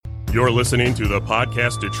You're listening to the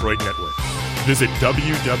Podcast Detroit Network. Visit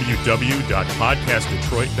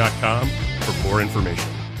www.podcastdetroit.com for more information.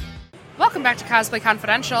 Welcome back to Cosplay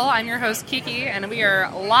Confidential. I'm your host, Kiki, and we are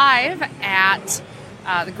live at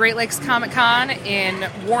the Great Lakes Comic Con in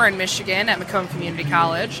Warren, Michigan at Macomb Community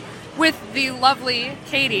College with the lovely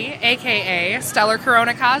Katie, a.k.a. Stellar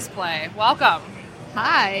Corona Cosplay. Welcome.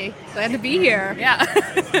 Hi. Glad to be here. Yeah.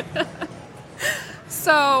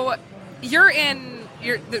 So, you're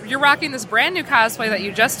rocking this brand new cosplay that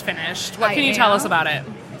you just finished. What can you tell us about it?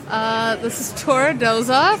 This is Tora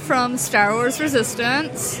Doza from Star Wars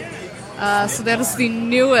Resistance. So that is the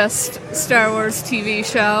newest Star Wars TV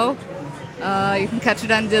show. You can catch it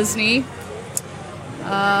on Disney.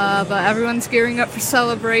 But everyone's gearing up for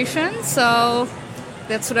Celebration, so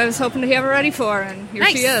that's what I was hoping to have her ready for, and here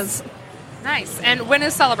she is. Nice. And when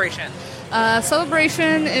is Celebration?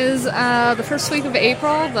 Celebration is the first week of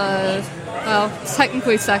April,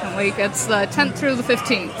 technically second week. It's the 10th through the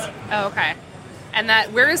 15th. Oh, okay. And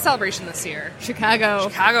where is Celebration this year?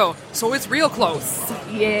 Chicago. So it's real close.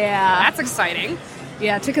 Yeah. That's exciting.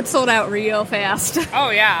 Yeah, tickets sold out real fast. Oh,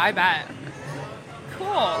 yeah, I bet. Cool.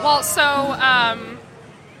 Well, so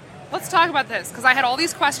let's talk about this, because I had all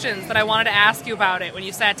these questions that I wanted to ask you about it when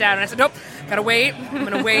you sat down, and I said, nope, gotta wait. I'm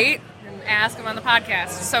gonna wait and ask them on the podcast.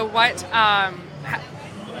 So what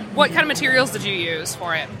kind of materials did you use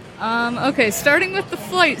for it? Okay, starting with the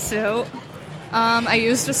flight suit, I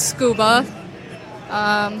used a scuba.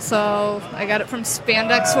 So I got it from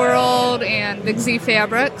Spandex World and Big Z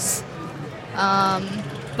Fabrics.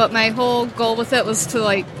 But my whole goal with it was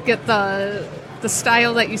to get the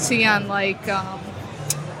style that you see on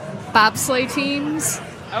bobsleigh teams.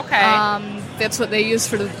 Okay. That's what they use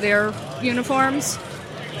for their uniforms.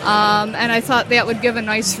 And I thought that would give a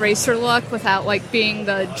nice racer look without being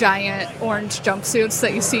the giant orange jumpsuits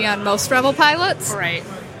that you see on most Rebel pilots. Right.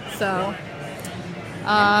 So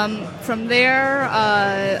from there,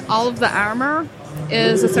 all of the armor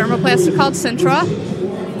is a thermoplastic called Sintra.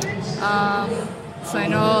 So I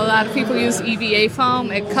know a lot of people use EVA foam.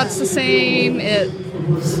 It cuts the same, it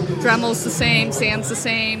Dremel's the same, sands the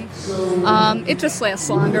same. It just lasts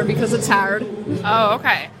longer because it's hard. Oh,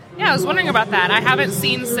 okay. Yeah, I was wondering about that. I haven't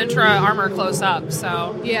seen Sintra armor close up,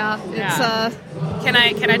 so yeah, it's Can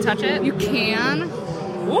I touch it? You can.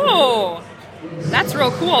 Ooh, that's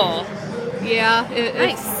real cool. Yeah,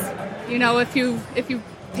 nice. If you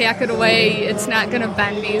pack it away, it's not going to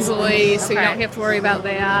bend easily, so you don't have to worry about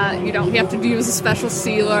that. You don't have to use a special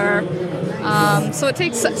sealer. So it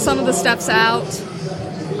takes some of the steps out.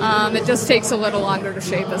 It just takes a little longer to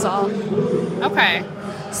shape is all. Okay.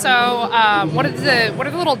 So what are the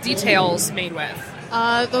little details made with?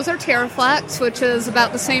 Those are Terraflex, which is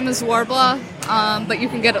about the same as Warbler, but you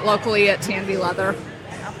can get it locally at Tandy Leather.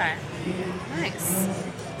 Okay. Nice.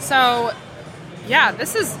 So, yeah,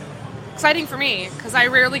 this is exciting for me, because I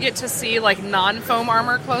rarely get to see, non-foam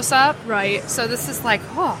armor close up. Right. So this is a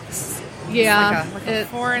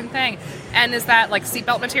foreign thing. And is that,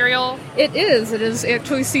 seatbelt material? It is. It is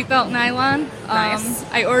actually seatbelt nylon. Nice.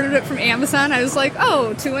 I ordered it from Amazon. I was like,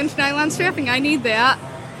 2-inch nylon strapping, I need that.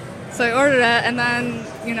 So I ordered it, and then,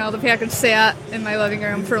 the package sat in my living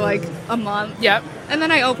room for, a month. Yep. And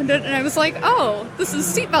then I opened it, and I was like, this is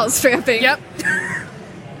seatbelt strapping. Yep.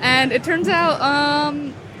 And it turns out,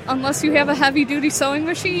 unless you have a heavy-duty sewing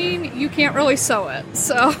machine, you can't really sew it,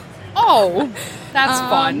 so... Oh, that's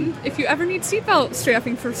fun. If you ever need seatbelt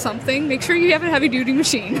strapping for something, make sure you have a heavy-duty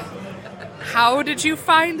machine. How did you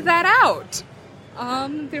find that out?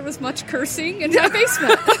 There was much cursing in my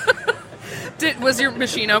basement. Was your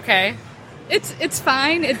machine okay? It's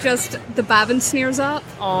fine. It just, the bobbin sneers up.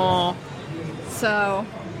 Oh. So...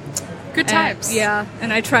 Good times. Yeah,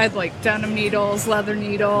 and I tried denim needles, leather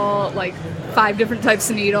needle, 5 different types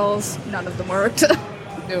of needles. None of them worked.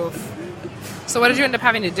 Oof. So what did you end up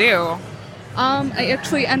having to do? I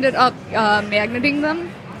actually ended up magneting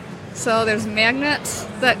them. So there's a magnet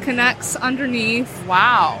that connects underneath.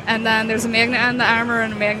 Wow. And then there's a magnet on the armor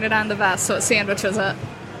and a magnet on the vest, so it sandwiches it.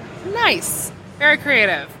 Nice. Very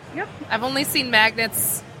creative. Yep. I've only seen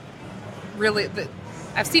magnets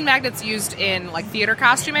I've seen magnets used in theater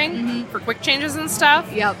costuming for quick changes and stuff.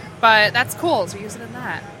 Yep. But that's cool to use it in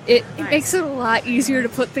that. It makes it a lot easier to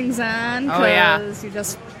put things on because you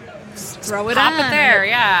just throw it on. Pop it there,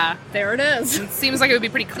 yeah. There it is. It seems like it would be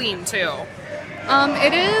pretty clean too.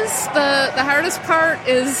 It is. The hardest part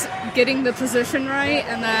is getting the position right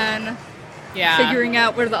and then figuring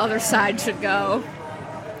out where the other side should go.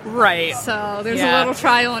 Right. So there's a little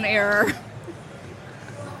trial and error.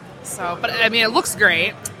 So, but I mean, it looks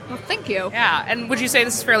great. Well, thank you. Yeah, and would you say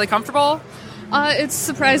this is fairly comfortable? It's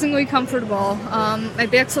surprisingly comfortable. My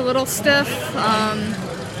back's a little stiff,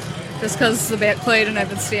 just because the back plate and I've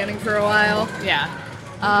been standing for a while. Yeah.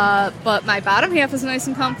 But my bottom half is nice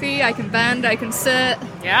and comfy. I can bend, I can sit.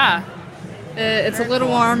 Yeah. It's a little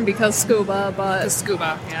warm because scuba, but... The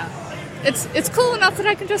scuba, yeah. It's cool enough that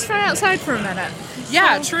I can just run outside for a minute.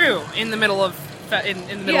 Yeah, So, true. In the middle of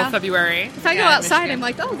of February. If I go outside, I'm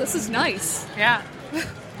like, oh, this is nice. Yeah.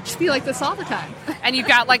 Should be like this all the time. And you've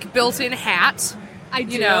got like built-in hat. I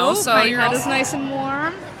do. So my your head is nice and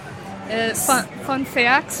warm. Fun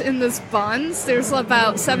facts, in this buns, there's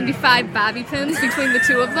about 75 bobby pins between the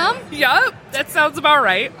two of them. Yep, that sounds about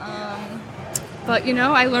right. But,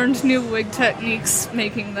 I learned new wig techniques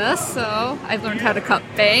making this, so I learned how to cut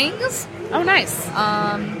bangs. Oh, nice.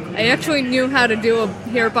 I actually knew how to do a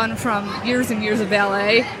hair bun from years and years of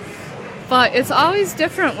ballet, but it's always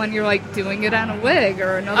different when you're, like, doing it on a wig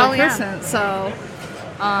or another person. Yeah. So,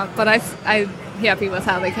 but I'm happy with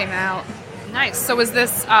how they came out. Nice. So is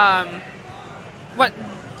this, what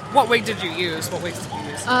wig did you use? What wigs did you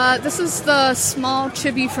use? This is the small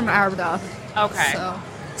chibi from Arda. Okay.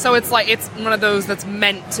 So it's like, it's one of those that's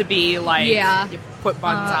meant to be like, you put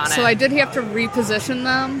buns on it. So I did have to reposition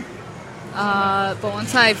them, but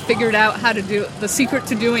once I figured out how to do, the secret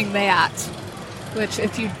to doing that, which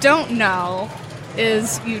if you don't know,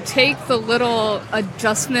 is you take the little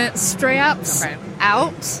adjustment straps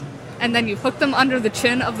out, and then you hook them under the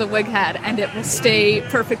chin of the wig head, and it will stay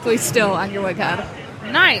perfectly still on your wig head.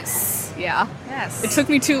 Nice. Yeah. Yes. It took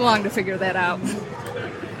me too long to figure that out.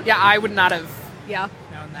 Yeah, I would not have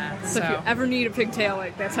known that. So if you ever need a pigtail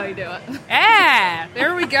wig, that's how you do it. Yeah,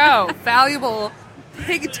 there we go. Valuable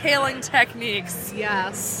pigtailing techniques.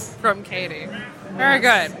 Yes. From Katie. Very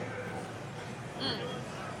good.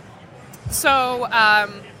 So,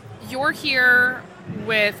 you're here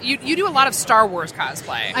with... You do a lot of Star Wars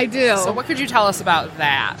cosplay. I do. So what could you tell us about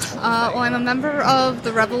that? Well, I'm a member of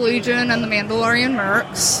the Rebel Legion and the Mandalorian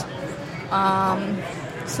Mercs.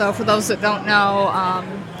 So for those that don't know,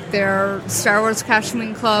 they're Star Wars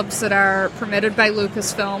costuming clubs that are permitted by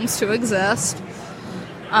Lucasfilms to exist.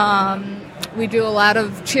 We do a lot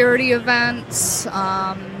of charity events.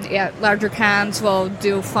 At larger cons, we'll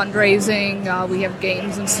do fundraising. We have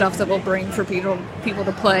games and stuff that we'll bring for people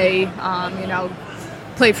to play.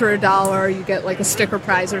 Play for $1, you get like a sticker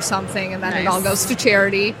prize or something, and then it all goes to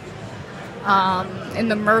charity. In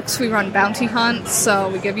the Mercs, we run bounty hunts, so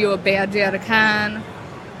we give you a badge at a con.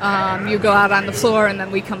 You go out on the floor, and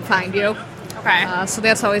then we come find you. Okay. So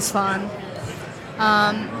that's always fun.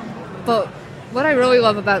 But what I really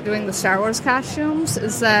love about doing the Star Wars costumes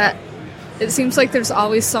is that it seems like there's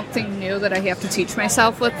always something new that I have to teach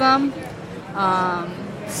myself with them.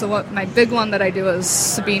 So my big one that I do is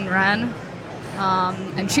Sabine Wren.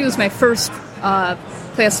 And she was my first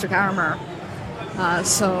plastic armor.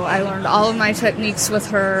 So I learned all of my techniques with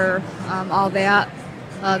her, all that.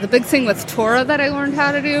 The big thing with Tora that I learned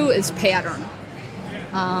how to do is pattern.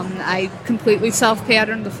 I completely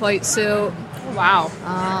self-patterned the flight suit. Wow.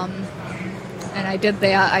 And I did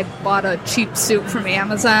that. I bought a cheap suit from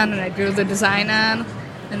Amazon, and I drew the design on,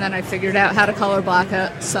 and then I figured out how to color block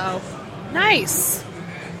it, so... Nice!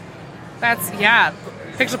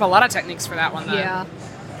 Picked up a lot of techniques for that one, then. Yeah.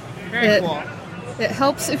 Very cool. It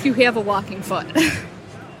helps if you have a walking foot.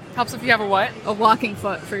 Helps if you have a what? A walking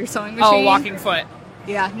foot for your sewing machine. Oh, a walking foot.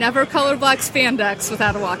 Yeah, never color block spandex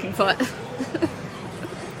without a walking foot.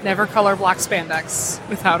 Never color block spandex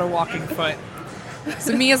without a walking foot.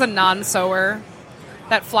 So me as a non-sewer,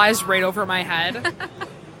 that flies right over my head.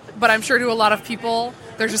 But I'm sure to a lot of people,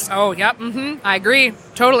 they're just, I agree,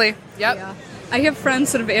 totally, yep. Yeah. I have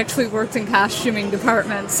friends that have actually worked in costuming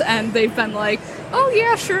departments, and they've been like, oh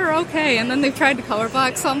yeah, sure, okay. And then they've tried to color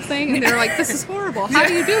block something, and they're like, this is horrible. How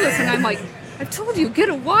do you do this? And I'm like, I've told you, get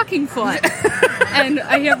a walking foot. And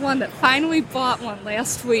I have one that finally bought one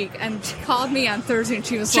last week, and she called me on Thursday, and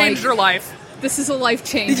she was like... Changed her life. This is a life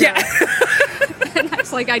changer. Yeah. And I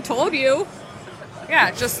was like, I told you.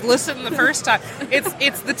 Yeah, just listen the first time.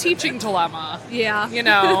 It's the teaching dilemma. Yeah. I'm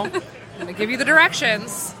going to give you the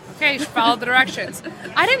directions. Okay, you follow the directions.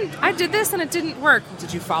 I did this and it didn't work.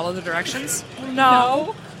 Did you follow the directions?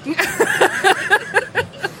 No.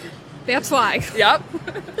 That's why. Yep.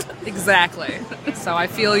 Exactly. So I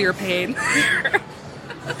feel your pain.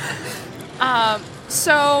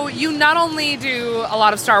 So you not only do a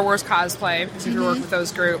lot of Star Wars cosplay, because you work with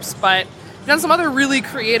those groups, but you've done some other really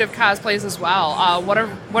creative cosplays as well. What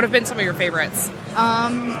have been some of your favorites?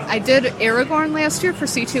 I did Aragorn last year for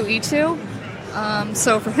C2E2.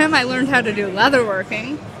 So for him, I learned how to do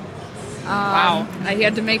leatherworking. Wow. I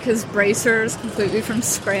had to make his bracers completely from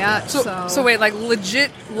scratch. So wait, like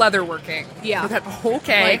legit leatherworking. Yeah.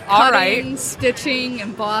 Okay. Like All cutting, right. stitching,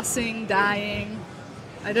 embossing, dyeing.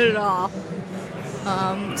 I did it all.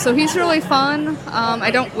 So he's really fun.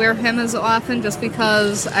 I don't wear him as often just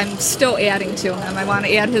because I'm still adding to him. I want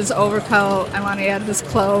to add his overcoat. I want to add his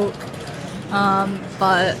cloak.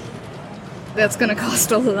 But that's going to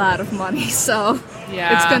cost a lot of money. So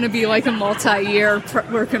it's going to be like a multi-year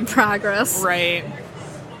work in progress. Right.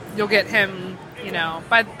 You'll get him,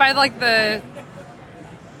 by like the...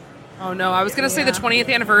 Oh no, I was going to say the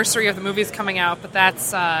 20th anniversary of the movie's coming out, but that's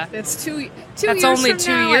two that's years only from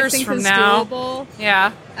 2 now, years I think from is now. Doable.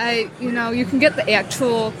 Yeah. You can get the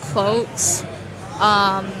actual cloaks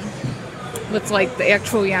with like the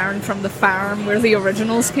actual yarn from the farm where the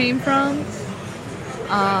originals came from.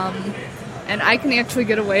 And I can actually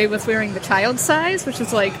get away with wearing the child size, which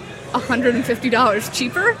is like $150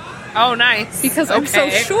 cheaper. Oh, nice. Because I'm so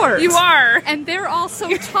short. You are. And they're all so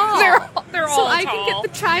tall. they're all so I tall. can get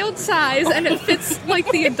the child size, and it fits like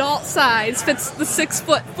the adult size, fits the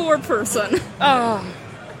 6'4" person. Oh,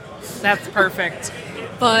 that's perfect.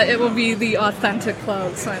 But it will be the authentic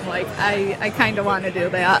clothes, so I'm like, I kind of want to do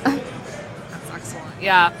that. That's excellent.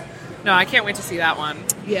 Yeah. No, I can't wait to see that one.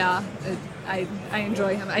 Yeah, I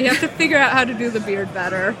enjoy him. I have to figure out how to do the beard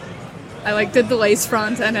better. I did the lace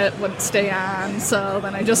front and it would stay on, so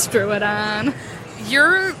then I just drew it on.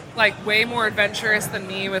 You're way more adventurous than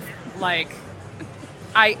me with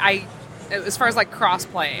I as far as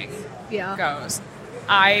cross-playing goes.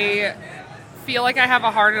 I feel like I have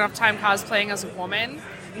a hard enough time cosplaying as a woman.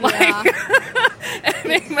 And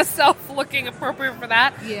make myself looking appropriate for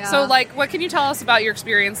that. Yeah. So, what can you tell us about your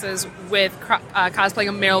experiences with cosplaying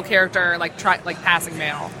a male character, passing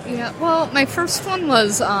male? Yeah, well, my first one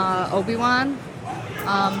was Obi-Wan.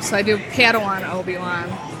 So I do Padawan Obi-Wan.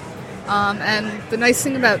 And the nice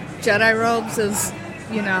thing about Jedi robes is,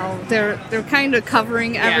 they're kind of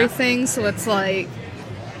covering everything, so it's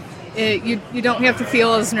you don't have to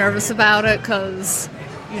feel as nervous about it because...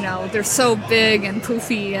 they're so big and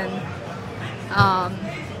poofy, and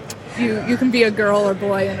you can be a girl or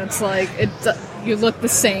boy, and it's you look the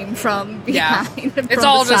same from behind. From It's the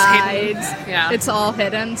all just sides. hidden. Yeah, it's all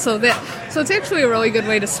hidden. So it's actually a really good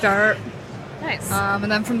way to start. Nice. And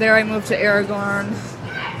then from there, I moved to Aragorn.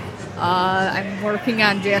 I'm working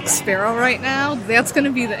on Jack Sparrow right now. That's going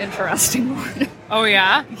to be the interesting one. Oh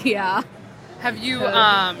yeah. Yeah. Have you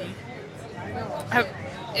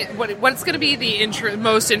what's going to be the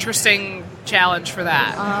most interesting challenge for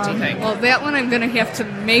that, do you think? Well, that one I'm going to have to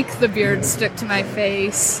make the beard stick to my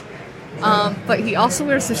face. But he also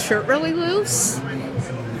wears his shirt really loose.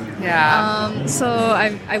 Yeah. So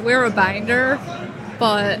I wear a binder,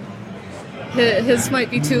 but his might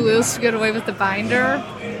be too loose to get away with the binder.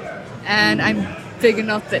 And I'm big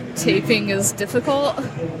enough that taping is difficult.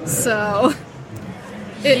 So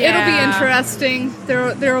it'll be interesting.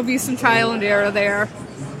 There will be some trial and error there.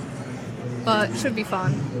 But it should be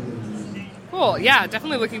fun. Cool. Yeah,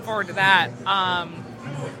 definitely looking forward to that.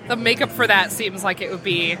 The makeup for that seems like it would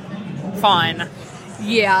be fun.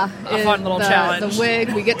 Yeah. A fun little challenge. The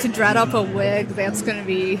wig, we get to dread up a wig. That's going to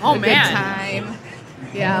be a good time.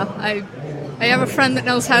 Yeah. I have a friend that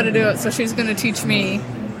knows how to do it, so she's going to teach me.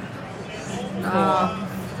 Cool.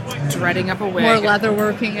 Dreading up a wig. More leather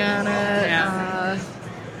working on it. Yeah.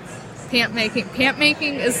 Pant making. Pant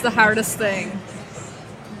making is the hardest thing.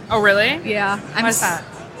 Oh, really? Yeah. Why's that?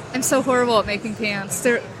 I'm so horrible at making pants.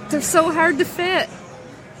 They're so hard to fit.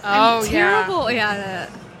 Oh, I'm terrible at it.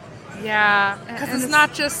 Yeah. Because it's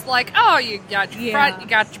not just you got your front, you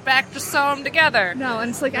got your back, just sew them together. No, and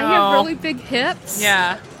it's I have really big hips.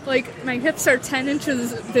 Yeah. My hips are 10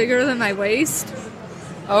 inches bigger than my waist.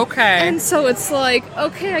 Okay. And so it's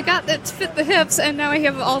okay, I got that to fit the hips, and now I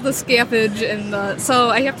have all this gappage so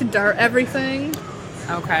I have to dart everything.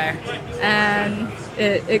 Okay. And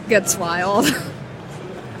it gets wild.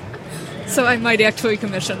 So I might actually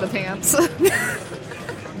commission the pants.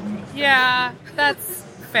 Yeah, that's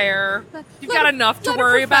fair. You've got enough to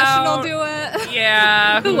worry about. Let a professional do it.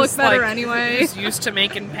 Yeah. It'll look better anyway. Who's used to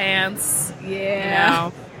making pants.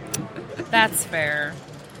 Yeah. That's fair.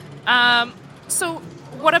 So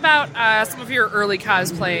what about some of your early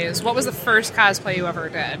cosplays? What was the first cosplay you ever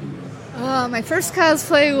did? My first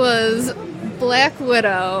cosplay was Black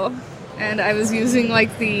Widow, and I was using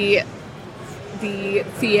the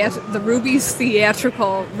Ruby's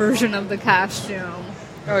theatrical version of the costume.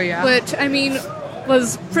 Oh yeah. Which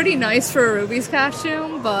was pretty nice for a Ruby's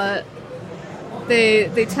costume, but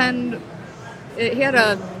it had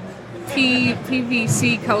a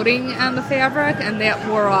PVC coating on the fabric, and that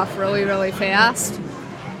wore off really, really fast.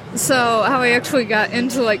 So how I actually got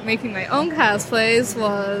into like making my own cosplays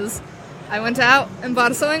was I went out and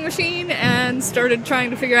bought a sewing machine and started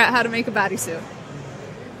trying to figure out how to make a bodysuit.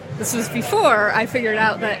 This was before I figured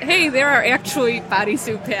out that, hey, there are actually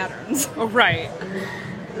bodysuit patterns. Oh, right.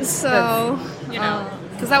 So,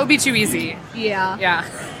 because that would be too easy. Yeah. Yeah.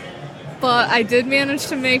 But I did manage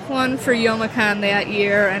to make one for YomaCon that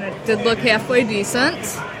year, and it did look halfway decent.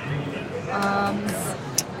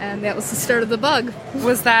 And that was the start of the bug.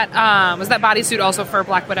 Was that bodysuit also for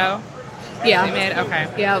Black Widow? Yeah. They made?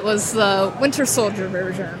 Okay. Yeah, it was the Winter Soldier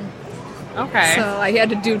version. Okay. So I had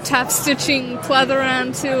to do top stitching pleather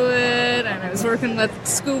onto it, and I was working with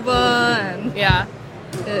scuba, and yeah,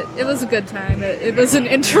 it was a good time. It was an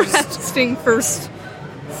interesting first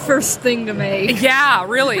thing to make. Yeah,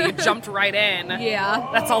 really, you jumped right in. Yeah,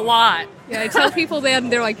 that's a lot. Yeah, I tell people that, and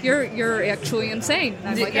they're like, "You're actually insane." And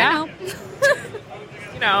I'm like, yeah.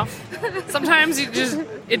 Sometimes it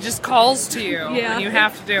just calls to you, and you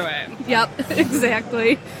have to do it. Yep,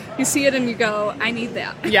 exactly. You see it and you go, I need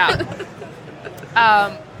that. Yeah.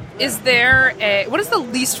 What is the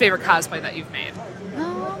least favorite cosplay that you've made?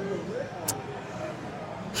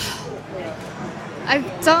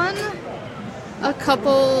 I've done a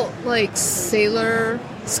couple like Sailor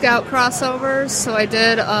Scout crossovers. So I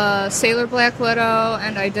did Sailor Black Widow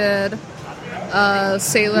and I did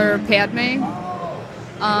Sailor Padme.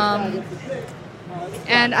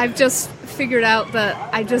 And I've just figured out that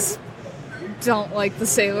I just don't like the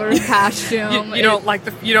sailor costume. You don't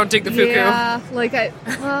dig the fuku. Yeah,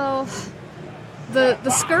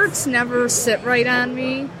 the skirts never sit right on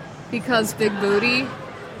me because big booty.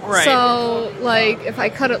 Right. So if I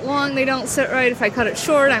cut it long, they don't sit right. If I cut it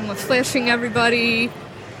short, I'm flashing everybody.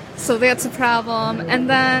 So that's a problem. And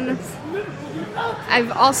then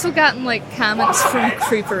I've also gotten comments from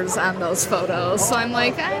creepers on those photos. So I'm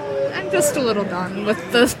I'm just a little done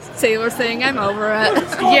with the sailor thing. I'm over it.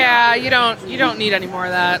 Yeah, you don't need any more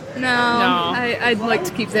of that. No. I'd like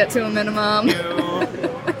to keep that to a minimum. No.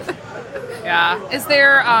 Yeah. Is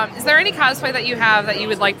there any cosplay that you have that you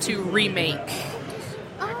would like to remake?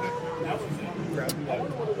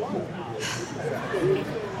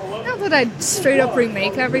 Not that I'd straight up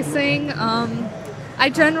remake everything. I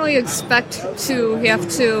generally expect to have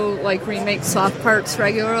to remake soft parts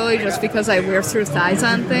regularly just because I wear through thighs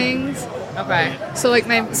on things. Okay. So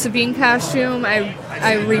my Sabine costume,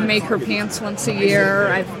 I remake her pants once a year.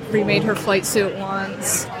 I've remade her flight suit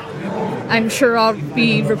once. I'm sure I'll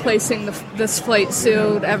be replacing this flight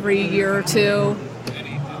suit every year or two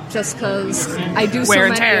just because I do so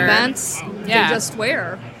many events. Yeah. To just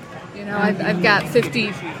wear. I've got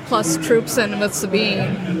 50 plus troops in with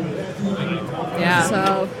Sabine. Yeah.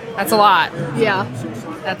 So that's a lot. Yeah.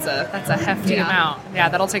 That's a hefty amount. Yeah,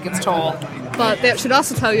 that'll take its toll. But that should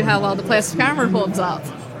also tell you how well the plastic armor holds up.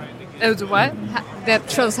 What? That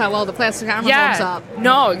shows how well the plastic armor holds up.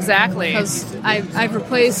 No, exactly. Because I've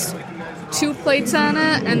replaced 2 plates on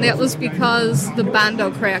it, and that was because the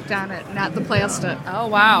Bondo cracked on it, not the plastic. Oh,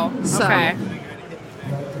 wow. So, okay.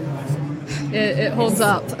 It holds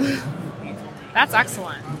up. That's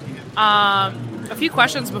excellent. A few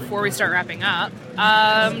questions before we start wrapping up.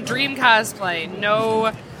 Dream cosplay,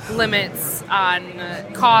 no limits on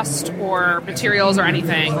cost or materials or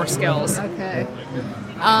anything or skills. Okay.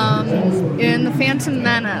 In The Phantom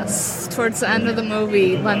Menace, towards the end of the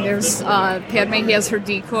movie, when there's Padme has her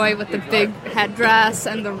decoy with the big headdress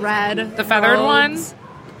and the red, the feathered robes.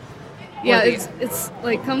 one. Yeah, it's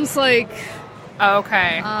comes Oh,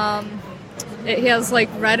 okay. It has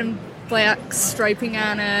red and black striping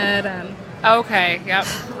on it, and okay, yep.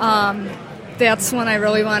 That's one I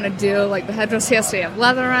really want to do. The headdress has to have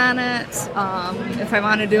leather on it. If I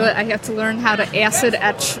want to do it, I have to learn how to acid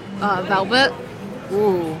etch velvet.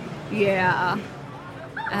 Ooh. Yeah.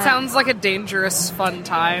 Sounds like a dangerous, fun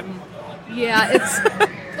time. Yeah,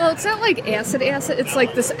 it's not like acid. It's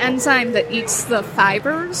this enzyme that eats the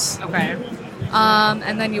fibers. Okay.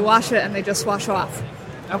 And then you wash it, and they just wash off.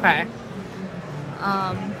 Okay.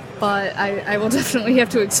 But I will definitely have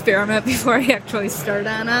to experiment before I actually start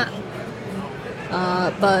on it.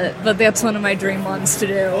 But that's one of my dream ones to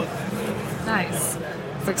do. Nice.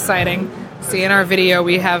 It's exciting. See, in our video,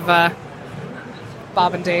 we have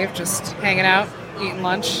Bob and Dave just hanging out, eating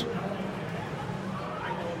lunch.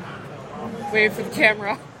 Wave for the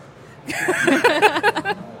camera.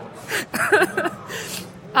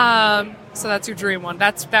 So that's your dream one.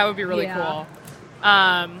 That would be really cool.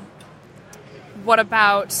 What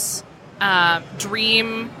about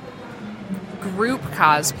dream group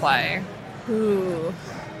cosplay? Ooh.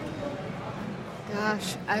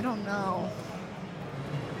 Gosh, I don't know.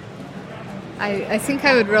 I think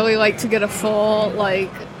I would really like to get a full,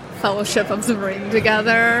 Fellowship of the Ring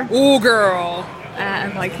together. Ooh, girl.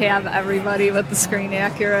 And like have everybody with the screen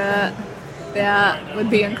accurate. That would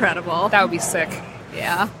be incredible. That would be sick.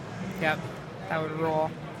 Yeah. Yep. That would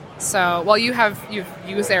rule. So, well, you've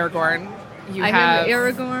used Aragorn. I have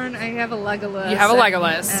Aragorn. I have a Legolas. You have a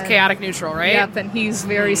Legolas. Chaotic neutral, right? Yep, and he's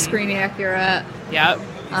very screen accurate. Yep.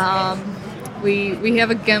 We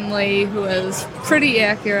have a Gimli who is pretty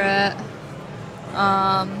accurate.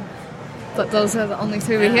 But those are the only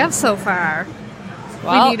three we have so far.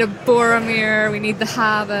 Well, we need a Boromir. We need the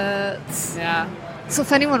Hobbits. Yeah. So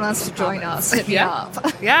if anyone wants to join us, hit me up.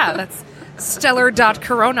 Yeah, that's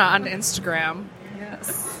stellar.corona on Instagram.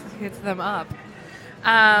 Yes. Hit them up.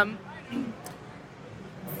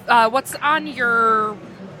 What's on your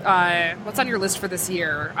list for this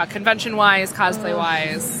year? Convention wise, cosplay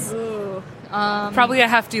wise? Probably a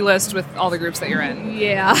hefty list with all the groups that you're in.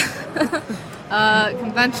 Yeah.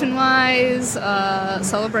 Convention wise,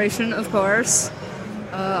 Celebration, of course.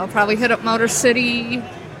 I'll probably hit up Motor City.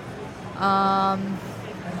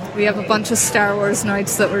 We have a bunch of Star Wars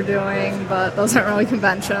nights that we're doing, but those aren't really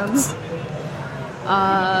conventions.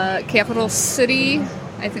 Capital City,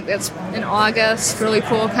 I think that's in August. Really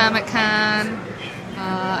cool Comic Con.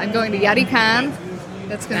 I'm going to YetiCon.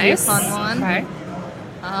 That's going to be a fun one. Okay.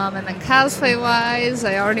 And then cosplay-wise,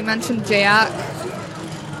 I already mentioned Jack.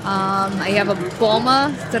 I have a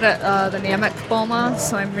Bulma, the Namek Bulma,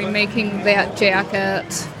 so I'm remaking that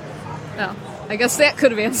jacket. Oh, I guess that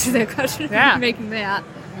could have answered that question. Yeah. Remaking that.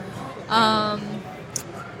 I'm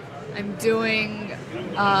doing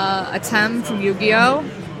a Tem from Yu-Gi-Oh!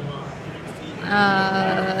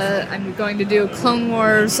 I'm going to do Clone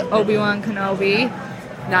Wars Obi-Wan Kenobi.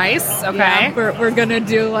 Nice. Okay. Yeah, we're going to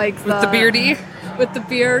do like with the beardy. With the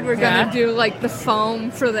beard, we're going to do like the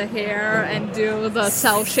foam for the hair and do the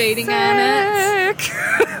cell shading on it.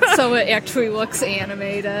 So it actually looks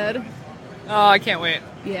animated. Oh, I can't wait.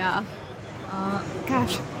 Yeah.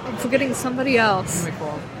 Gosh, I'm forgetting somebody else. That'd be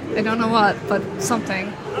cool. I don't know what, but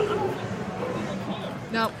something.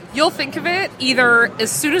 No. You'll think of it either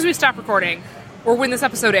as soon as we stop recording or when this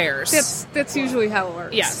episode airs. That's usually how it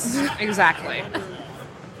works. Yes, exactly.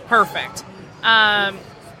 Perfect.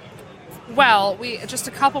 Well, just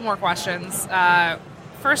a couple more questions.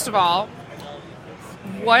 First of all,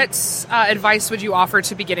 what advice would you offer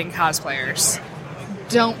to beginning cosplayers?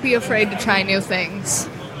 Don't be afraid to try new things.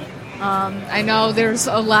 I know there's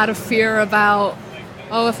a lot of fear about,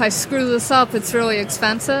 if I screw this up, it's really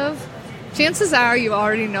expensive. Chances are you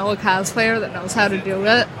already know a cosplayer that knows how to do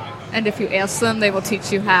it, and if you ask them, they will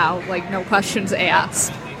teach you how, like no questions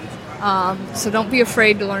asked. So don't be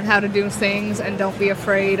afraid to learn how to do things, and don't be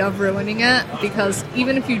afraid of ruining it, because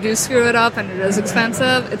even if you do screw it up and it is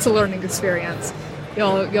expensive, it's a learning experience.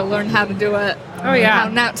 You'll learn how to do it. Oh yeah. How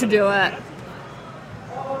not to do it.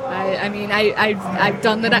 I've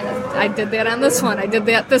done that. I did that on this one. I did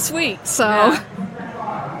that this week. So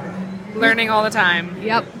learning all the time.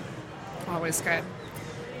 Yep. Always good.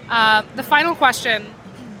 The final question,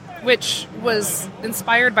 which was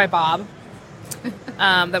inspired by Bob,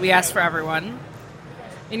 that we asked for everyone.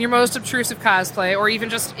 In your most obtrusive cosplay, or even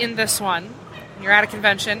just in this one, you're at a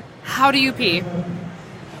convention, how do you pee?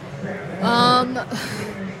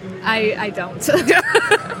 I don't.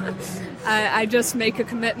 I just make a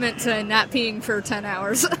commitment to not peeing for 10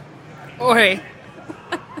 hours. Oi.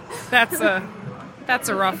 That's a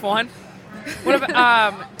rough one. What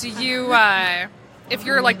about, do you, if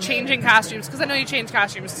you're like changing costumes, because I know you changed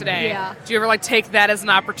costumes today. Yeah. Do you ever like take that as an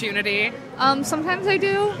opportunity? Sometimes I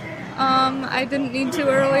do. I didn't need to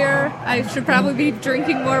earlier. I should probably be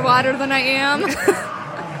drinking more water than I am.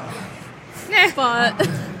 But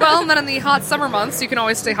well, and then in the hot summer months, you can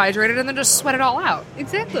always stay hydrated and then just sweat it all out.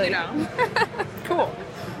 Exactly. You know. Cool.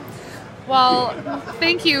 Well,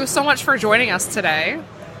 thank you so much for joining us today.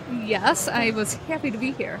 Yes, I was happy to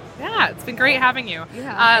be here. Yeah, it's been great having you.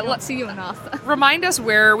 Yeah, let's see you enough. Remind us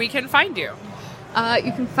where we can find you.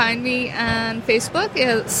 You can find me on Facebook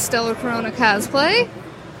as Stellar Corona Cosplay,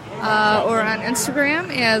 or on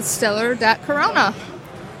Instagram as stellar.corona.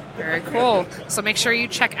 Very cool. So make sure you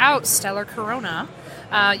check out Stellar Corona.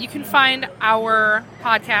 You can find our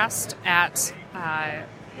podcast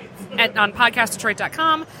on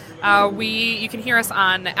podcastdetroit.com. You can hear us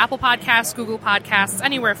on Apple Podcasts, Google Podcasts,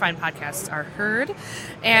 anywhere fine podcasts are heard.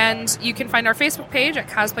 And you can find our Facebook page at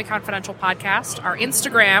Cosplay Confidential Podcast. Our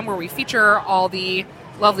Instagram, where we feature all the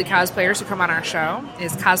lovely cosplayers who come on our show,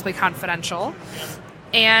 is Cosplay Confidential.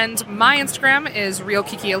 And my Instagram is Real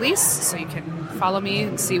Kiki Elise, so you can follow me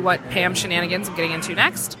and see what Pam shenanigans I'm getting into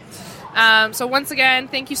next. So once again,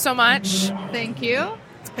 thank you so much. Thank you.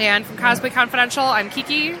 And from Cosplay Confidential, I'm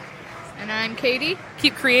Kiki. And I'm Katie.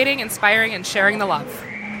 Keep creating, inspiring, and sharing the love.